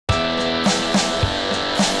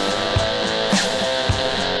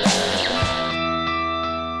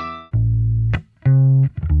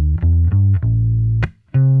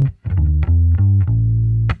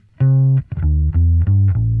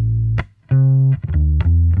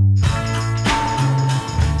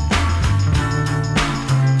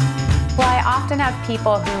have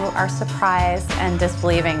people who are surprised and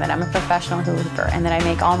disbelieving that I'm a professional hooper and that I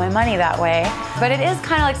make all my money that way. But it is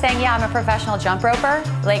kind of like saying, yeah, I'm a professional jump roper.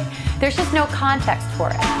 Like, there's just no context for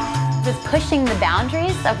it. Just pushing the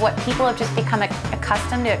boundaries of what people have just become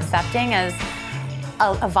accustomed to accepting as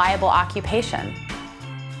a viable occupation.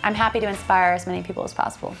 I'm happy to inspire as many people as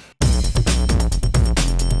possible.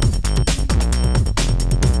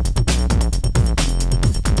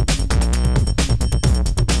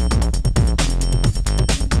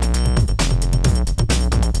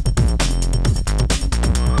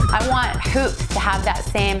 I want hoops to have that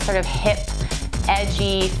same sort of hip,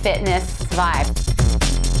 edgy fitness vibe.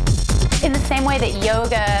 In the same way that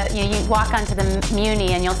yoga, you walk onto the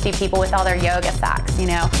Muni and you'll see people with all their yoga socks, you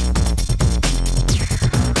know.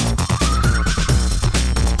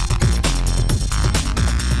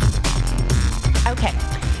 Okay,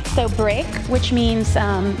 so break, which means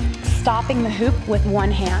stopping the hoop with one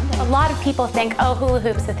hand. A lot of people think, oh, hula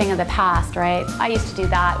hoop's a thing of the past, right? I used to do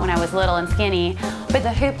that when I was little and skinny, but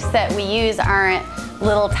the hoops that we use aren't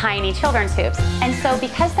little tiny children's hoops. And so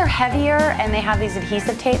because they're heavier and they have these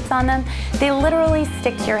adhesive tapes on them, they literally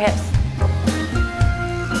stick to your hips.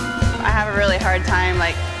 I have a really hard time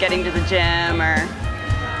like getting to the gym or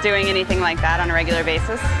doing anything like that on a regular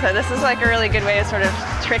basis. So this is like a really good way of sort of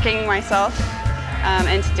tricking myself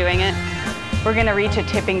into doing it. We're going to reach a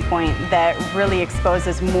tipping point that really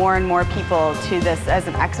exposes more and more people to this as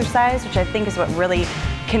an exercise, which I think is what really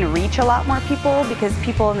can reach a lot more people, because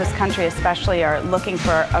people in this country especially are looking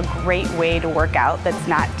for a great way to work out that's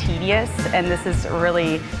not tedious, and this is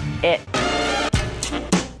really it.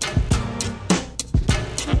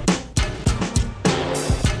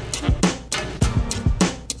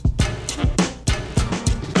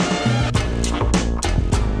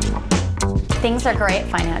 Things are great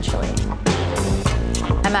financially.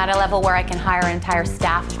 I'm at a level where I can hire an entire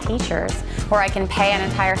staff of teachers, where I can pay an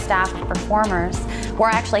entire staff of performers, where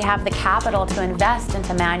I actually have the capital to invest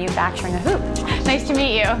into manufacturing a hoop. Nice to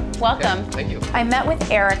meet you. Welcome. Yeah, thank you. I met with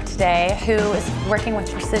Eric today, who is working with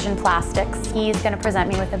Precision Plastics. He's going to present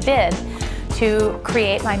me with a bid to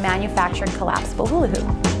create my manufactured collapsible hula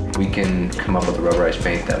hoop. We can come up with a rubberized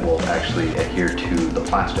paint that will actually adhere to the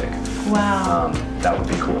plastic. Wow. That would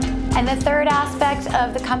be cool. And the third aspect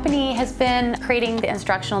of the company has been creating the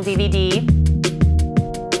instructional DVD.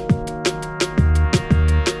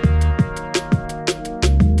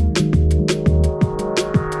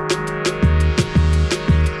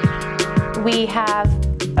 We have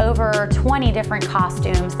over 20 different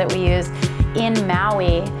costumes that we use in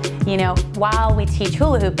Maui, you know, while we teach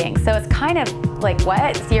hula hooping. So it's kind of like,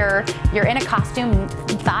 what? You're in a costume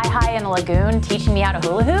thigh high in a lagoon teaching me how to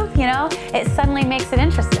hula hoop, you know? It suddenly makes it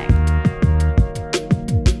interesting.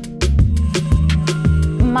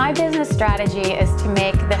 My business strategy is to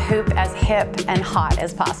make the hoop as hip and hot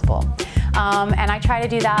as possible. And I try to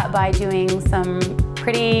do that by doing some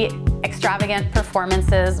pretty extravagant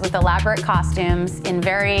performances with elaborate costumes in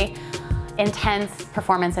very intense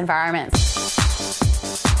performance environments.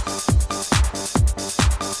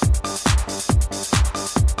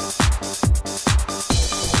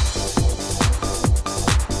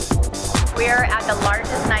 We're at the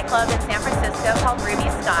largest nightclub in San Francisco called Ruby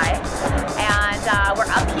Sky, and we're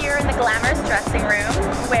up here in the glamorous dressing room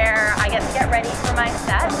where I get to get ready for my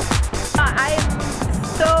set. I'm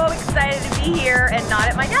so excited to be here and not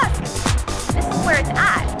at my desk. This is where it's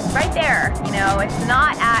at, right there. You know, it's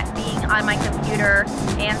not at being on my computer,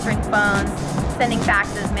 answering phones, sending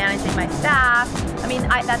faxes, managing my staff. I mean,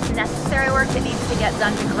 that's necessary work that needs to get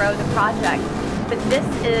done to grow the project. But this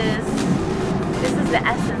is the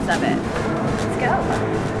essence of it. Let's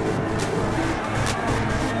go.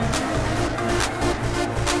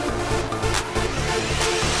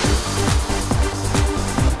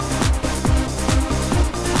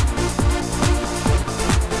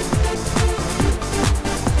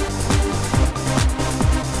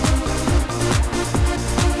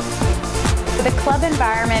 The club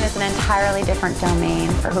environment is an entirely different domain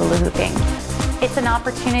for hula hooping. It's an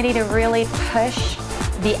opportunity to really push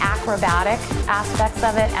the acrobatic aspects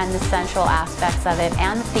of it and the sensual aspects of it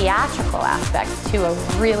and the theatrical aspects to a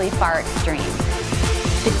really far extreme.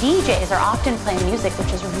 The DJs are often playing music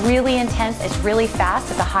which is really intense, it's really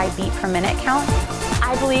fast, it's a high beat per minute count.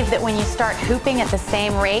 I believe that when you start hooping at the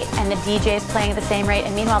same rate and the DJ's playing at the same rate,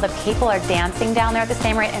 and meanwhile the people are dancing down there at the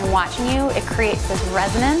same rate and watching you, it creates this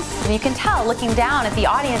resonance. And you can tell looking down at the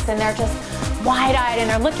audience and they're just wide-eyed and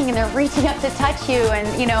they're looking and they're reaching up to touch you, and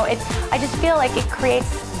you know, I just feel like it creates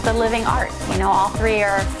the living art. You know, all three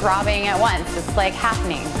are throbbing at once. It's like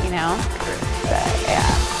happening, you know? But, yeah.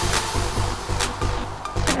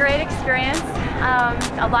 great experience.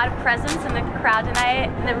 A lot of presence in the crowd tonight.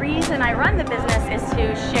 The reason I run the business is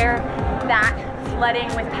to share that flooding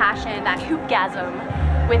with passion, that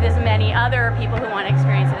hoopgasm, with as many other people who want to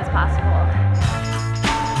experience it as possible.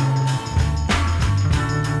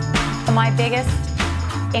 My biggest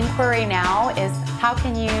inquiry now is how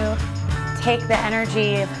can you take the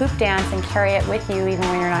energy of hoop dance and carry it with you even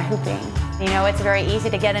when you're not hooping. You know, it's very easy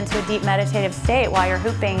to get into a deep meditative state while you're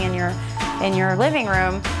hooping in your living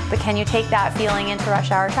room, but can you take that feeling into rush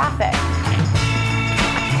hour traffic?